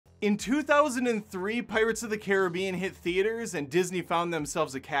In 2003, Pirates of the Caribbean hit theaters and Disney found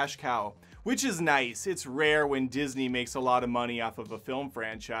themselves a cash cow, which is nice. It's rare when Disney makes a lot of money off of a film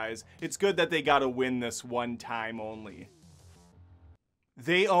franchise. It's good that they got to win this one time only.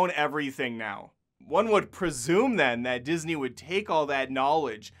 They own everything now. One would presume then that Disney would take all that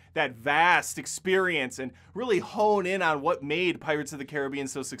knowledge, that vast experience, and really hone in on what made Pirates of the Caribbean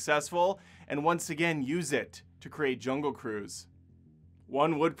so successful, and once again use it to create Jungle Cruise.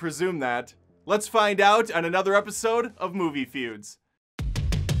 One would presume that. Let's find out on another episode of Movie Feuds.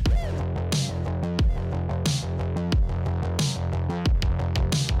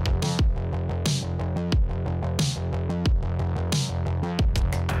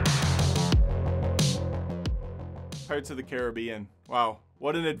 Pirates of the Caribbean. Wow,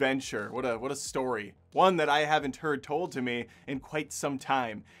 what an adventure. What a story. One that I haven't heard told to me in quite some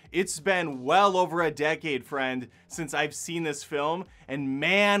time. It's been well over a decade, friend, since I've seen this film, and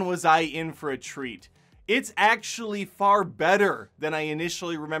man, was I in for a treat. It's actually far better than I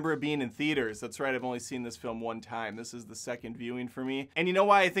initially remember it being in theaters. That's right, I've only seen this film one time. This is the second viewing for me. And you know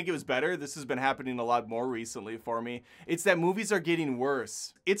why I think it was better? This has been happening a lot more recently for me. It's that movies are getting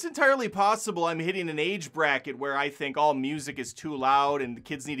worse. It's entirely possible I'm hitting an age bracket where I think all music is too loud and the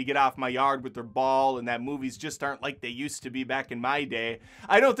kids need to get off my yard with their ball and that movies just aren't like they used to be back in my day.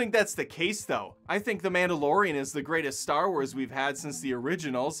 I don't think that's the case though. I think The Mandalorian is the greatest Star Wars we've had since the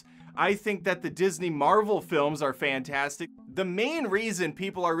originals. I think that the Disney Marvel films are fantastic. The main reason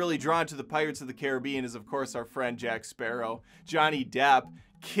people are really drawn to the Pirates of the Caribbean is, of course, our friend Jack Sparrow. Johnny Depp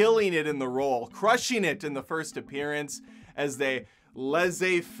killing it in the role, crushing it in the first appearance as the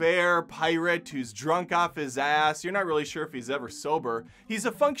laissez-faire pirate who's drunk off his ass. You're not really sure if he's ever sober. He's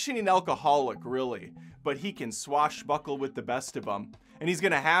a functioning alcoholic, really, but he can swashbuckle with the best of them. And he's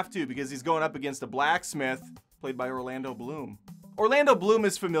gonna have to because he's going up against a blacksmith played by Orlando Bloom. Orlando Bloom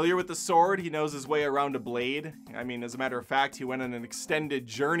is familiar with the sword. He knows his way around a blade. I mean, as a matter of fact, he went on an extended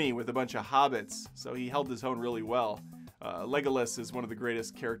journey with a bunch of hobbits, so he held his own really well. Legolas is one of the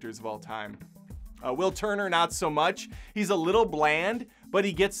greatest characters of all time. Will Turner, not so much. He's a little bland, but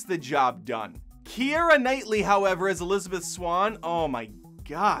he gets the job done. Keira Knightley, however, as Elizabeth Swann, oh my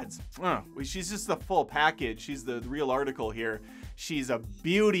God. She's just the full package. She's the real article here. She's a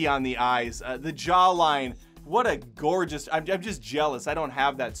beauty on the eyes. The jawline. What a gorgeous, I'm just jealous. I don't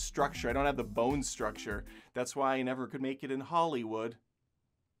have that structure. I don't have the bone structure. That's why I never could make it in Hollywood.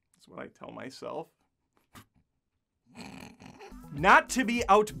 That's what I tell myself. Not to be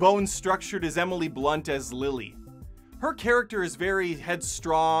outbone structured is Emily Blunt as Lily. Her character is very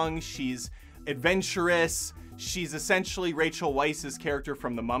headstrong. She's adventurous. She's essentially Rachel Weisz's character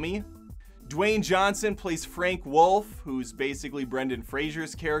from The Mummy. Dwayne Johnson plays Frank Wolf, who's basically Brendan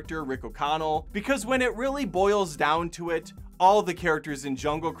Fraser's character, Rick O'Connell, because when it really boils down to it, all the characters in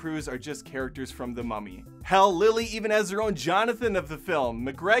Jungle Cruise are just characters from The Mummy. Hell, Lily even has her own Jonathan of the film,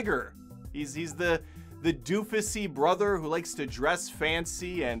 McGregor. He's the doofusy brother who likes to dress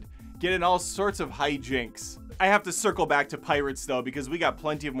fancy and get in all sorts of hijinks. I have to circle back to Pirates though, because we got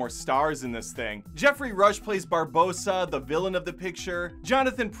plenty of more stars in this thing. Jeffrey Rush plays Barbossa, the villain of the picture.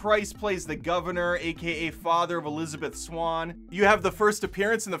 Jonathan Pryce plays the governor, aka father of Elizabeth Swann. You have the first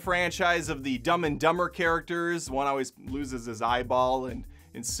appearance in the franchise of the Dumb and Dumber characters. One always loses his eyeball in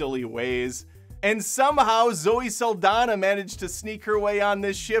silly ways. And somehow Zoe Saldana managed to sneak her way on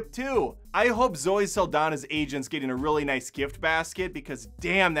this ship too. I hope Zoe Saldana's agent's getting a really nice gift basket because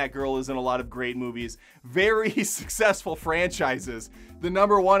damn, that girl is in a lot of great movies. Very successful franchises. The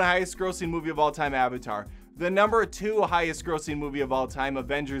 #1 highest grossing movie of all time, Avatar. The #2 highest grossing movie of all time,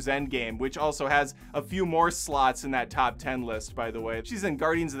 Avengers Endgame, which also has a few more slots in that top 10 list, by the way. She's in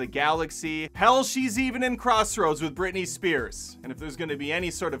Guardians of the Galaxy. Hell, she's even in Crossroads with Britney Spears. And if there's gonna be any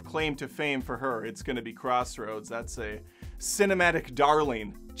sort of claim to fame for her, it's gonna be Crossroads. That's a cinematic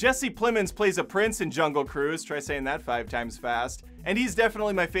darling. Jesse Plemons plays a prince in Jungle Cruise. Try saying that 5 times fast. And he's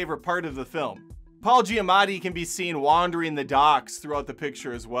definitely my favorite part of the film. Paul Giamatti can be seen wandering the docks throughout the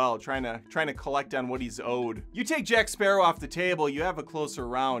picture as well, trying to collect on what he's owed. You take Jack Sparrow off the table, you have a closer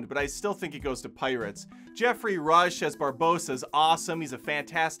round, but I still think it goes to Pirates. Jeffrey Rush as Barbossa is awesome. He's a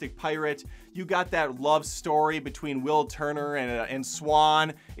fantastic pirate. You got that love story between Will Turner and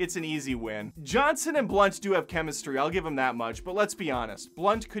Swan. It's an easy win. Johnson and Blunt do have chemistry, I'll give him that much, but let's be honest.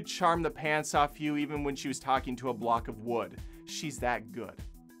 Blunt could charm the pants off you even when she was talking to a block of wood. She's that good.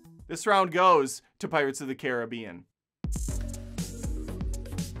 This round goes to Pirates of the Caribbean.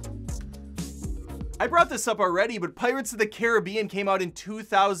 I brought this up already, but Pirates of the Caribbean came out in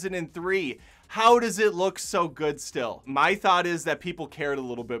 2003. How does it look so good still? My thought is that people cared a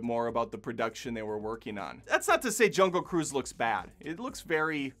little bit more about the production they were working on. That's not to say Jungle Cruise looks bad. It looks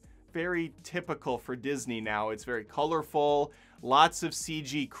very, very typical for Disney now. It's very colorful, lots of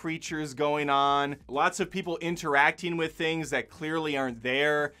CG creatures going on, lots of people interacting with things that clearly aren't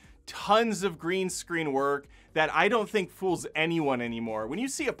there, tons of green screen work that I don't think fools anyone anymore. When you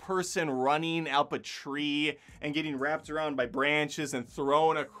see a person running up a tree and getting wrapped around by branches and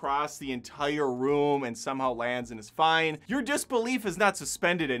thrown across the entire room and somehow lands and is fine, your disbelief is not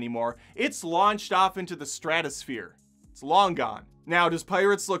suspended anymore. It's launched off into the stratosphere. It's long gone. Now, does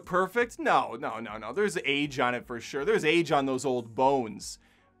Pirates look perfect? No. There's age on it for sure. There's age on those old bones.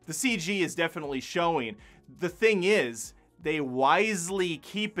 The CG is definitely showing. The thing is, they wisely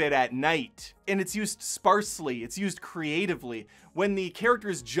keep it at night, and it's used sparsely, it's used creatively. When the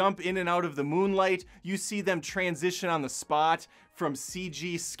characters jump in and out of the moonlight, you see them transition on the spot from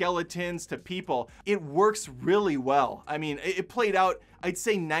CG skeletons to people. It works really well. I mean, it played out, I'd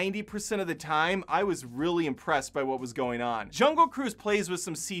say 90% of the time. I was really impressed by what was going on. Jungle Cruise plays with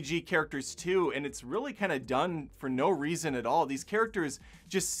some CG characters too, and it's really kind of done for no reason at all. These characters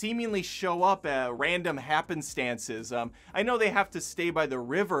just seemingly show up at random happenstances. I know they have to stay by the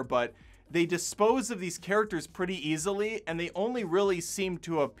river, but they dispose of these characters pretty easily, and they only really seem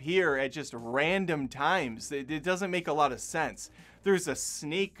to appear at just random times. It doesn't make a lot of sense. There's a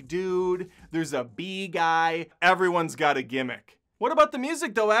snake dude, there's a bee guy, everyone's got a gimmick. What about the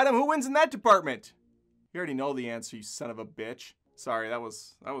music though, Adam? Who wins in that department? You already know the answer, you son of a bitch. Sorry, that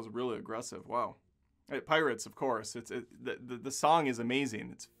was really aggressive. Wow. Pirates, of course. The song is amazing.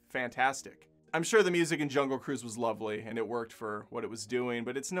 It's fantastic. I'm sure the music in Jungle Cruise was lovely and it worked for what it was doing,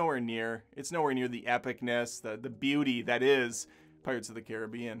 but it's nowhere near the epicness, the beauty that is Pirates of the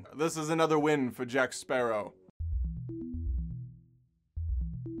Caribbean. This is another win for Jack Sparrow.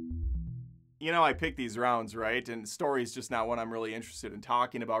 You know, I pick these rounds, right? And story's just not what I'm really interested in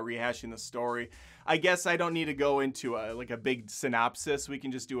talking about, rehashing the story. I guess I don't need to go into like a big synopsis. We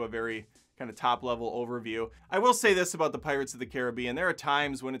can just do a very kind of top-level overview. I will say this about the Pirates of the Caribbean. There are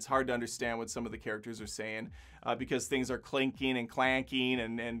times when it's hard to understand what some of the characters are saying because things are clinking and clanking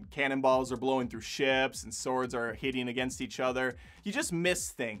and cannonballs are blowing through ships and swords are hitting against each other. You just miss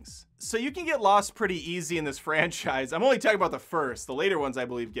things. So you can get lost pretty easy in this franchise. I'm only talking about the first. The later ones, I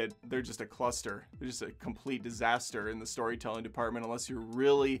believe, they're just a cluster. They're just a complete disaster in the storytelling department unless you're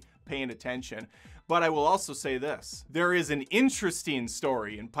really paying attention. But I will also say this. There is an interesting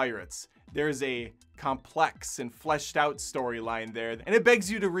story in Pirates. There's a complex and fleshed out storyline there, and it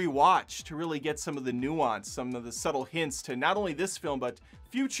begs you to rewatch to really get some of the nuance, some of the subtle hints to not only this film, but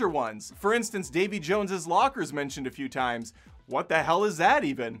future ones. For instance, Davy Jones's locker's mentioned a few times. What the hell is that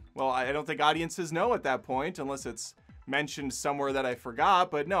even? Well, I don't think audiences know at that point, unless it's mentioned somewhere that I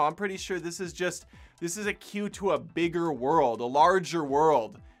forgot, but no, I'm pretty sure this is a cue to a bigger world, a larger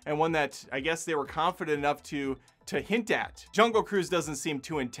world, and one that I guess they were confident enough to hint at. Jungle Cruise doesn't seem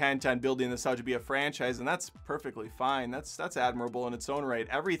too intent on building this out to be a franchise, and that's perfectly fine. That's admirable in its own right.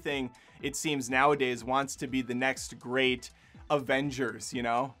 Everything, it seems nowadays, wants to be the next great Avengers, you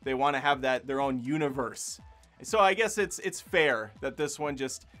know? They want to have their own universe. So I guess it's fair that this one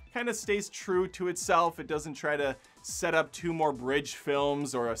just kind of stays true to itself. It doesn't try to set up two more bridge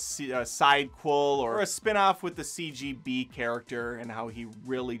films or a sidequel or a spin-off with the CGB character and how he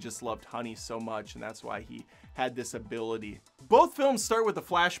really just loved honey so much, and that's why he had this ability. Both films start with a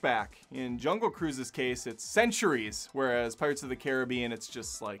flashback. In Jungle Cruise's case, it's centuries, whereas Pirates of the Caribbean, it's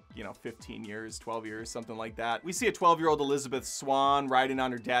just like, 15 years, 12 years, something like that. We see a 12-year-old Elizabeth Swann riding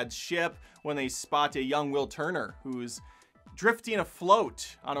on her dad's ship when they spot a young Will Turner who's drifting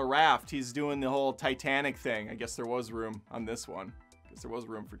afloat on a raft. He's doing the whole Titanic thing. I guess there was room on this one. I guess there was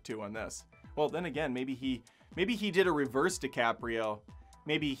room for two on this. Well, then again, maybe he did a reverse DiCaprio.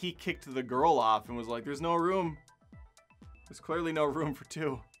 Maybe he kicked the girl off and was like, there's no room. There's clearly no room for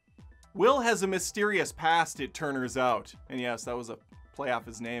two. Will has a mysterious past, it turns out. And yes, that was a play off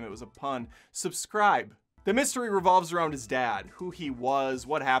his name. It was a pun. Subscribe. The mystery revolves around his dad, who he was,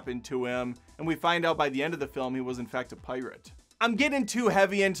 what happened to him, and we find out by the end of the film he was in fact a pirate. I'm getting too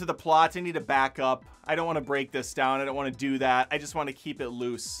heavy into the plot. I need to back up. I don't want to break this down. I don't want to do that. I just want to keep it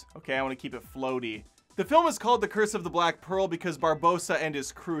loose. Okay, I want to keep it floaty. The film is called The Curse of the Black Pearl because Barbossa and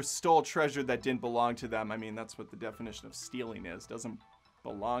his crew stole treasure that didn't belong to them. I mean, that's what the definition of stealing is. Doesn't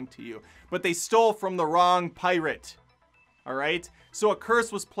belong to you. But they stole from the wrong pirate. All right? So a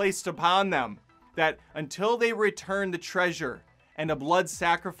curse was placed upon them that until they return the treasure and a blood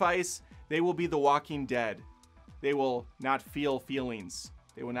sacrifice, they will be the walking dead. They will not feel feelings.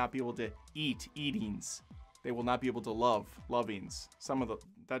 They will not be able to eat eatings. They will not be able to love lovings.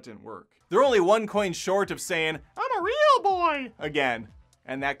 That didn't work. They're only one coin short of saying, I'm a real boy again.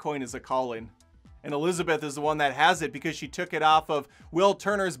 And that coin is a calling. And Elizabeth is the one that has it because she took it off of Will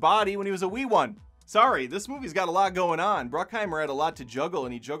Turner's body when he was a wee one. Sorry, this movie's got a lot going on. Bruckheimer had a lot to juggle,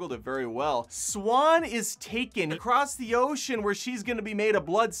 and he juggled it very well. Swan is taken across the ocean where she's going to be made a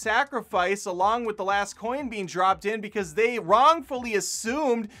blood sacrifice along with the last coin being dropped in because they wrongfully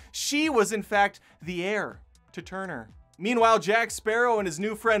assumed she was, in fact, the heir to Turner. Meanwhile, Jack Sparrow and his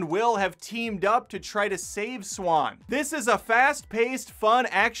new friend Will have teamed up to try to save Swan. This is a fast-paced, fun,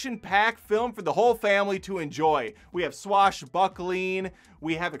 action-packed film for the whole family to enjoy. We have swashbuckling,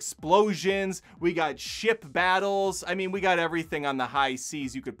 we have explosions, we got ship battles. I mean, we got everything on the high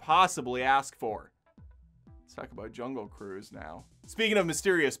seas you could possibly ask for. Let's talk about Jungle Cruise now. Speaking of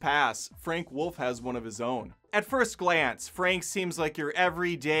mysterious past, Frank Wolf has one of his own. At first glance, Frank seems like your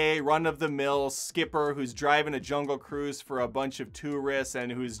everyday, run-of-the-mill skipper who's driving a jungle cruise for a bunch of tourists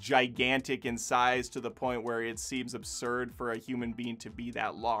and who's gigantic in size to the point where it seems absurd for a human being to be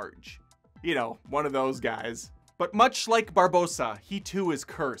that large. You know, one of those guys. But much like Barbossa, he too is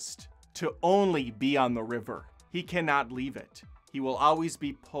cursed to only be on the river. He cannot leave it. He will always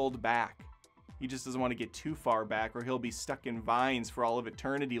be pulled back. He just doesn't want to get too far back or he'll be stuck in vines for all of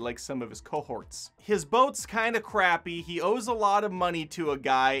eternity like some of his cohorts. His boat's kind of crappy. He owes a lot of money to a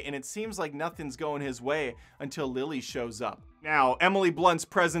guy and it seems like nothing's going his way until Lily shows up. Now, Emily Blunt's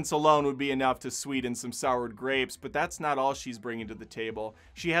presence alone would be enough to sweeten some soured grapes, but that's not all she's bringing to the table.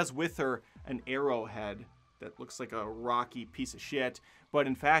 She has with her an arrowhead that looks like a rocky piece of shit, but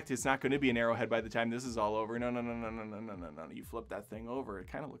in fact, it's not going to be an arrowhead by the time this is all over. No. You flip that thing over,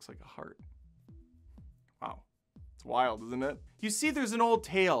 it kind of looks like a heart. Wow, it's wild, isn't it? You see, there's an old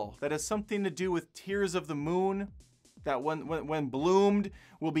tale that has something to do with tears of the moon, that when bloomed,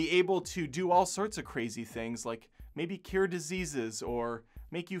 will be able to do all sorts of crazy things, like maybe cure diseases or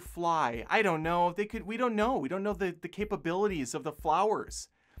make you fly. I don't know. We don't know. We don't know the capabilities of the flowers,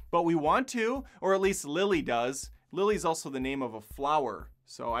 but we want to, or at least Lily does. Lily's also the name of a flower,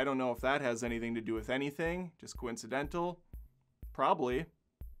 so I don't know if that has anything to do with anything. Just coincidental? Probably,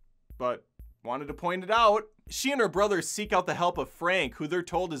 but wanted to point it out. She and her brother seek out the help of Frank, who they're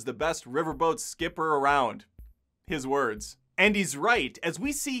told is the best riverboat skipper around. His words. And he's right, as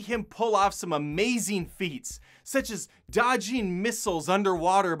we see him pull off some amazing feats, such as dodging missiles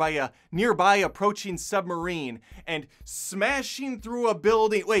underwater by a nearby approaching submarine, and smashing through a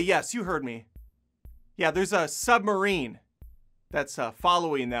building. Wait, yes, you heard me. Yeah, there's a submarine that's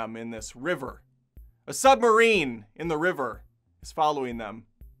following them in this river. A submarine in the river is following them.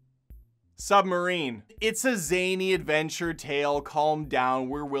 Submarine. It's a zany adventure tale. Calm down.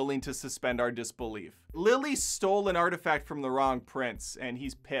 We're willing to suspend our disbelief. Lily stole an artifact from the wrong prince, and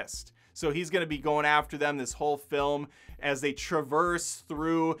he's pissed. So he's going to be going after them this whole film as they traverse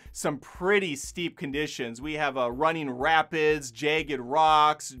through some pretty steep conditions. We have running rapids, jagged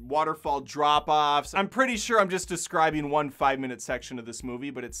rocks, waterfall drop-offs. I'm pretty sure I'm just describing one 5-minute section of this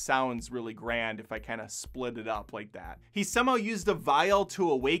movie, but it sounds really grand if I kind of split it up like that. He somehow used a vial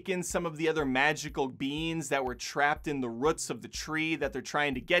to awaken some of the other magical beings that were trapped in the roots of the tree that they're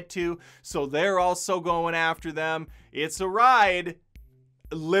trying to get to, so they're also going after them. It's a ride.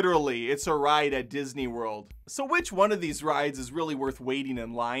 Literally, it's a ride at Disney World. So which one of these rides is really worth waiting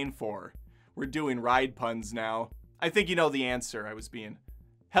in line for? We're doing ride puns now. I think you know the answer. I was being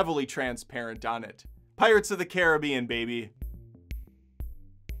heavily transparent on it. Pirates of the Caribbean, baby.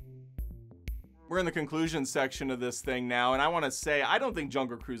 We're in the conclusion section of this thing now, and I want to say, I don't think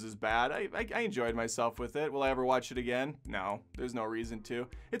Jungle Cruise is bad. I enjoyed myself with it. Will I ever watch it again? No, there's no reason to.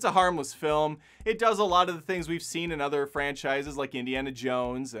 It's a harmless film. It does a lot of the things we've seen in other franchises like Indiana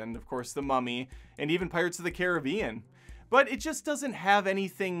Jones and, of course, The Mummy, and even Pirates of the Caribbean. But it just doesn't have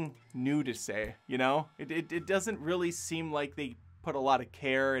anything new to say, you know? It doesn't really seem like they put a lot of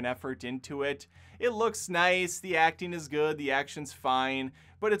care and effort into it. It looks nice, the acting is good, the action's fine,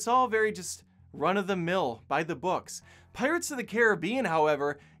 but it's all very just run-of-the-mill, by the books. Pirates of the Caribbean,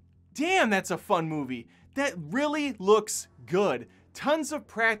 however, damn, that's a fun movie. That really looks good. Tons of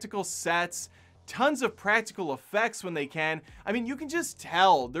practical sets, tons of practical effects when they can. I mean, you can just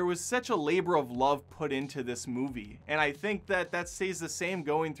tell there was such a labor of love put into this movie, and I think that stays the same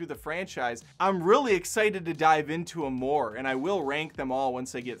going through the franchise. I'm really excited to dive into them more, and I will rank them all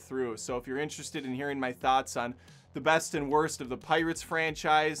once I get through. So if you're interested in hearing my thoughts on the best and worst of the Pirates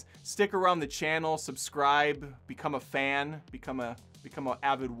franchise, stick around the channel, subscribe, become a fan, become an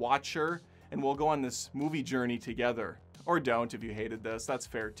avid watcher, and we'll go on this movie journey together. Or don't if you hated this, that's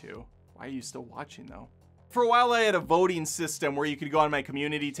fair too. Why are you still watching though? For a while I had a voting system where you could go on my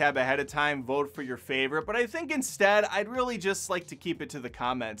community tab ahead of time, vote for your favorite, but I think instead I'd really just like to keep it to the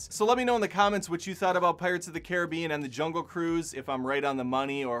comments. So let me know in the comments what you thought about Pirates of the Caribbean and the Jungle Cruise, if I'm right on the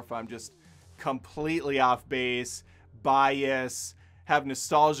money or if I'm just completely off base, bias, have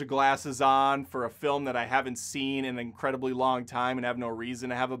nostalgia glasses on for a film that I haven't seen in an incredibly long time and have no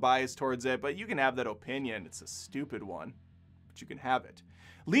reason to have a bias towards it, but you can have that opinion. It's a stupid one, but you can have it.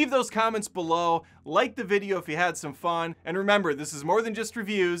 Leave those comments below, like the video if you had some fun, and remember, this is more than just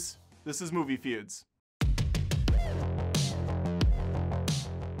reviews, this is Movie Feuds.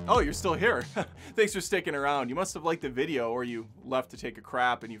 Oh, you're still here. Thanks for sticking around. You must have liked the video, or you left to take a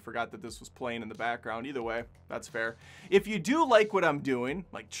crap and you forgot that this was playing in the background. Either way, that's fair. If you do like what I'm doing,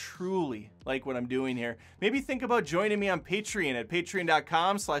 like truly like what I'm doing here, maybe think about joining me on Patreon at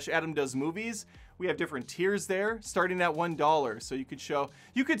patreon.com/AdamDoesMovies. We have different tiers there, starting at $1. So you could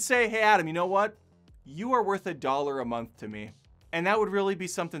say, hey Adam, you know what? You are worth $1 a month to me. And that would really be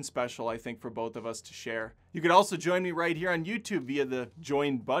something special, I think, for both of us to share. You could also join me right here on YouTube via the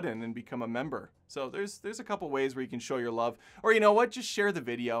join button and become a member. So there's a couple ways where you can show your love. Or you know what? Just share the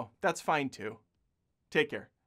video. That's fine too. Take care.